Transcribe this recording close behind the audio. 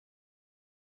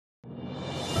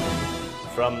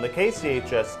From the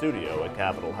KCHS studio at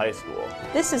Capitol High School,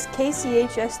 this is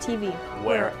KCHS TV,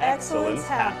 where excellence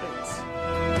happens.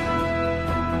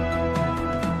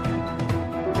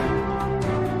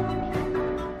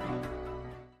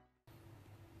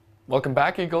 Welcome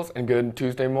back, Eagles, and good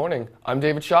Tuesday morning. I'm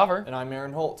David Shaver. And I'm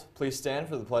Aaron Holt. Please stand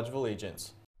for the Pledge of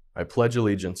Allegiance. I pledge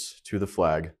allegiance to the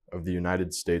flag of the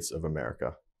United States of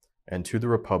America and to the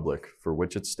republic for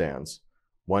which it stands,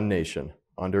 one nation,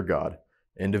 under God,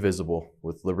 indivisible,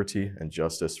 with liberty and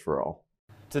justice for all.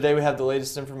 Today we have the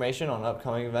latest information on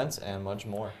upcoming events and much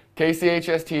more.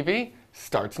 KCHS TV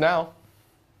starts now.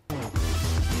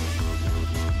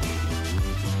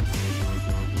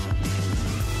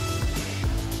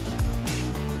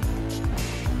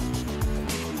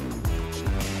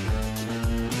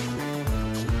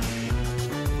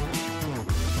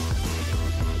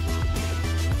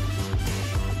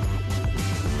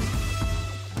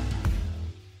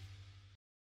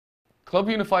 Club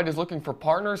Unified is looking for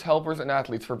partners, helpers, and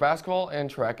athletes for basketball and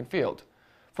track and field.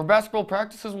 For basketball,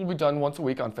 practices will be done once a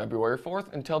week on February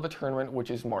 4th until the tournament, which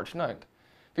is March 9th.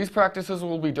 These practices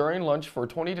will be during lunch for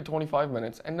 20 to 25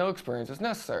 minutes and no experience is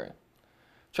necessary.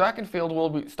 Track and field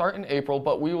will start in April,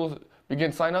 but we will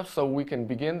begin sign-ups so we can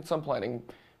begin some planning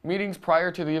meetings prior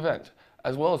to the event,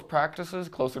 as well as practices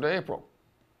closer to April.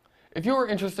 If you are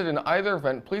interested in either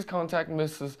event, please contact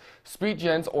Mrs. Speet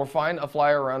Jens or find a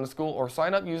flyer around the school or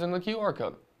sign up using the QR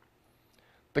code.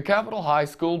 The Capitol High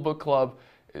School Book Club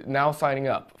is now signing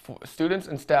up for students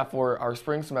and staff for our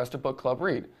spring semester book club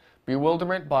read,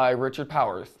 Bewilderment by Richard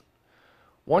Powers.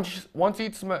 Once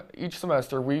each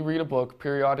semester, we read a book,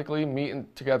 periodically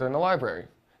meet together in the library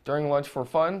during lunch for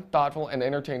fun, thoughtful, and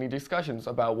entertaining discussions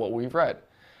about what we've read.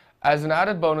 As an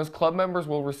added bonus, club members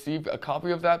will receive a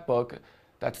copy of that book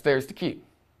that's theirs to keep.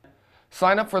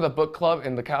 Sign up for the book club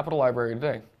in the Capitol Library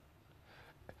today.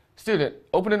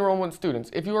 Open enrollment students,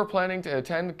 if you are planning to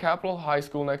attend Capitol High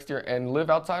School next year and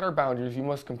live outside our boundaries, you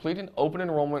must complete an open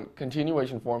enrollment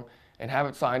continuation form and have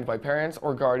it signed by parents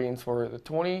or guardians for the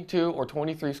 22 or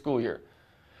 23 school year.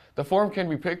 The form can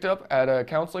be picked up at a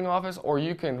counseling office or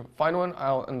you can find one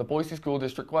out on the Boise School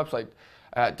District website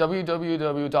at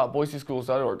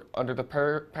www.boiseschools.org under the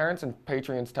Parents and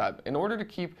Patrons tab. In order to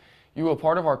keep you a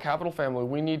part of our Capitol family,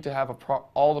 we need to have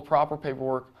all the proper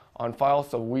paperwork on file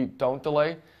so we don't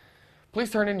delay.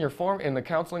 Please turn in your form in the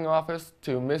counseling office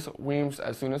to Ms. Weems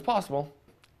as soon as possible.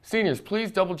 Seniors, please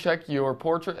double check your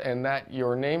portrait and that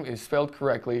your name is spelled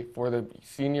correctly for the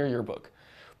senior yearbook.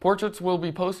 Portraits will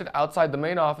be posted outside the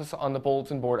main office on the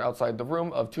bulletin board outside the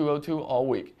room of 202 all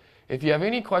week. If you have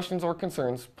any questions or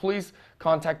concerns, please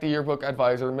contact the yearbook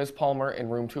advisor, Ms. Palmer, in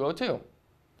room 202.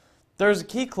 There's a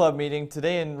Key Club meeting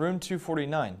today in room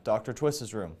 249, Dr.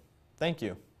 Twist's room. Thank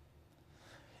you.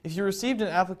 If you received an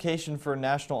application for a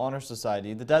National Honor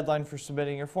Society, the deadline for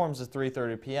submitting your forms is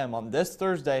 3:30 p.m. on this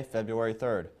Thursday, February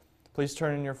 3rd. Please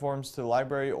turn in your forms to the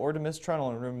library or to Ms. Trennell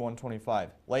in room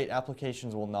 125. Late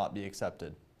applications will not be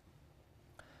accepted.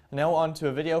 Now on to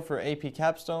a video for AP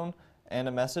Capstone and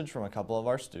a message from a couple of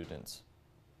our students.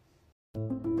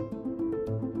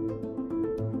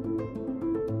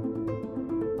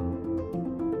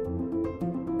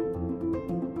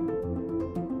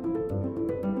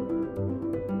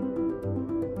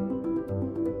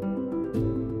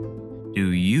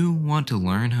 Do you want to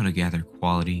learn how to gather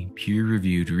quality,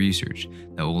 peer-reviewed research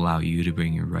that will allow you to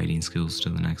bring your writing skills to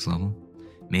the next level?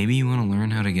 Maybe you want to learn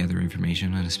how to gather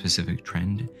information on a specific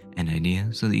trend and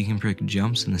idea so that you can predict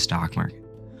jumps in the stock market.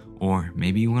 Or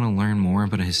maybe you want to learn more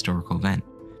about a historical event.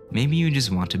 Maybe you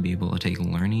just want to be able to take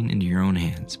learning into your own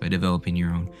hands by developing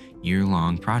your own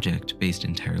year-long project based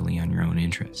entirely on your own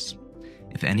interests.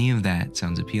 If any of that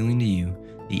sounds appealing to you,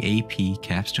 the AP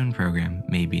Capstone program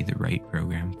may be the right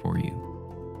program for you.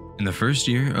 In the first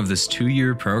year of this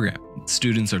 2-year program,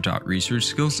 students are taught research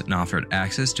skills and offered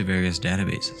access to various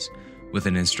databases. With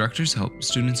an instructor's help,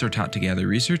 students are taught to gather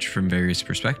research from various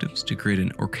perspectives to create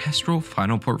an orchestral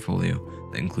final portfolio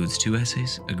that includes 2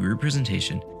 essays, a group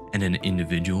presentation, and an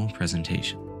individual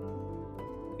presentation.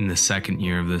 In the second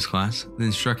year of this class, the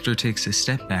instructor takes a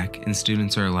step back and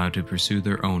students are allowed to pursue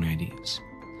their own ideas.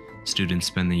 Students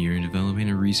spend the year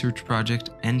developing a research project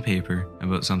and paper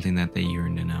about something that they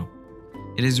yearn to know.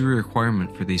 It is a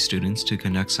requirement for these students to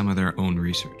conduct some of their own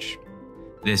research.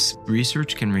 This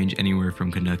research can range anywhere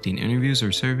from conducting interviews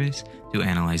or surveys to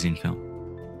analyzing film.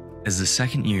 As the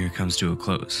second year comes to a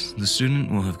close, the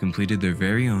student will have completed their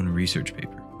very own research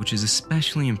paper, which is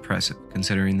especially impressive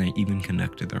considering they even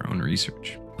conducted their own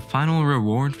research. The final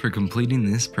reward for completing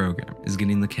this program is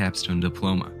getting the Capstone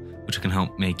Diploma, which can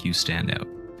help make you stand out.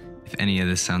 If any of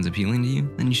this sounds appealing to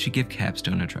you, then you should give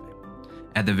Capstone a try.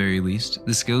 At the very least,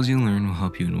 the skills you learn will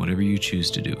help you in whatever you choose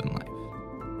to do in life.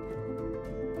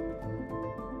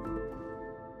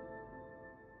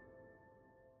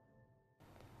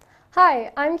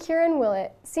 Hi, I'm Kieran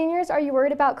Willett. Seniors, are you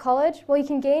worried about college? Well, you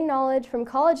can gain knowledge from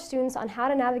college students on how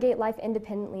to navigate life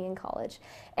independently in college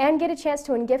and get a chance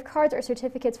to win gift cards or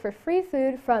certificates for free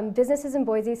food from businesses in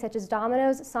Boise such as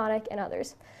Domino's, Sonic, and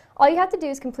others. All you have to do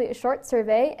is complete a short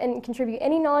survey and contribute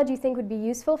any knowledge you think would be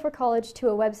useful for college to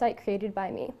a website created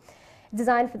by me,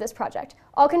 designed for this project.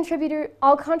 All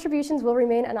contributions will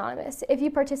remain anonymous. If you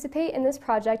participate in this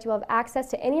project, you will have access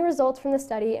to any results from the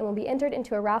study and will be entered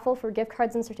into a raffle for gift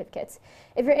cards and certificates.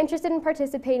 If you're interested in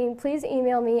participating, please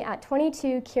email me at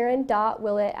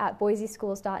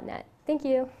 22kieran.willett@boiseschools.net. Thank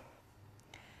you.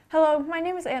 Hello, my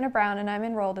name is Anna Brown and I'm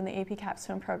enrolled in the AP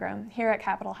Capstone program here at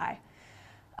Capitol High.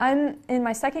 I'm in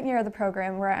my second year of the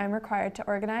program where I'm required to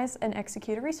organize and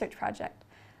execute a research project.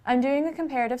 I'm doing a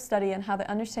comparative study on how the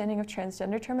understanding of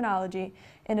transgender terminology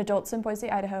in adults in Boise,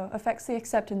 Idaho affects the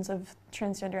acceptance of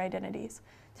transgender identities.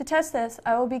 To test this,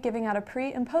 I will be giving out a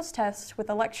pre- and post-test with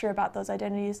a lecture about those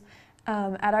identities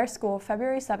at our school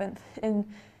February 7th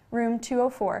in room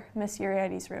 204, Miss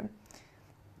Uriarty's room.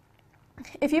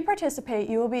 If you participate,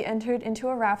 you will be entered into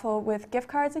a raffle with gift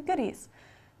cards and goodies.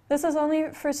 This is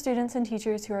only for students and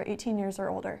teachers who are 18 years or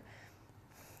older.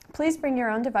 Please bring your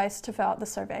own device to fill out the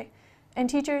survey. And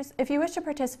teachers, if you wish to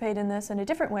participate in this in a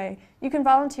different way, you can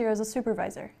volunteer as a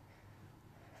supervisor.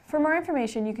 For more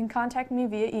information, you can contact me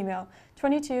via email,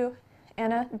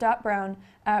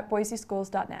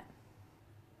 22anna.brown@boiseschools.net.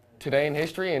 Today in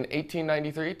history, in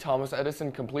 1893, Thomas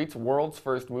Edison completes world's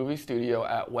first movie studio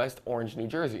at West Orange, New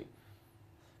Jersey.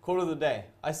 Quote of the day.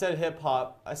 I said hip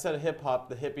hop, the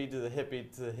hippie to the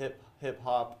hip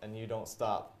hop, and you don't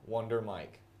stop. Wonder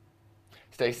Mike.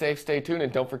 Stay safe, stay tuned,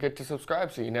 and don't forget to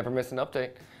subscribe so you never miss an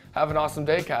update. Have an awesome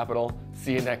day, Capital.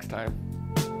 See you next time.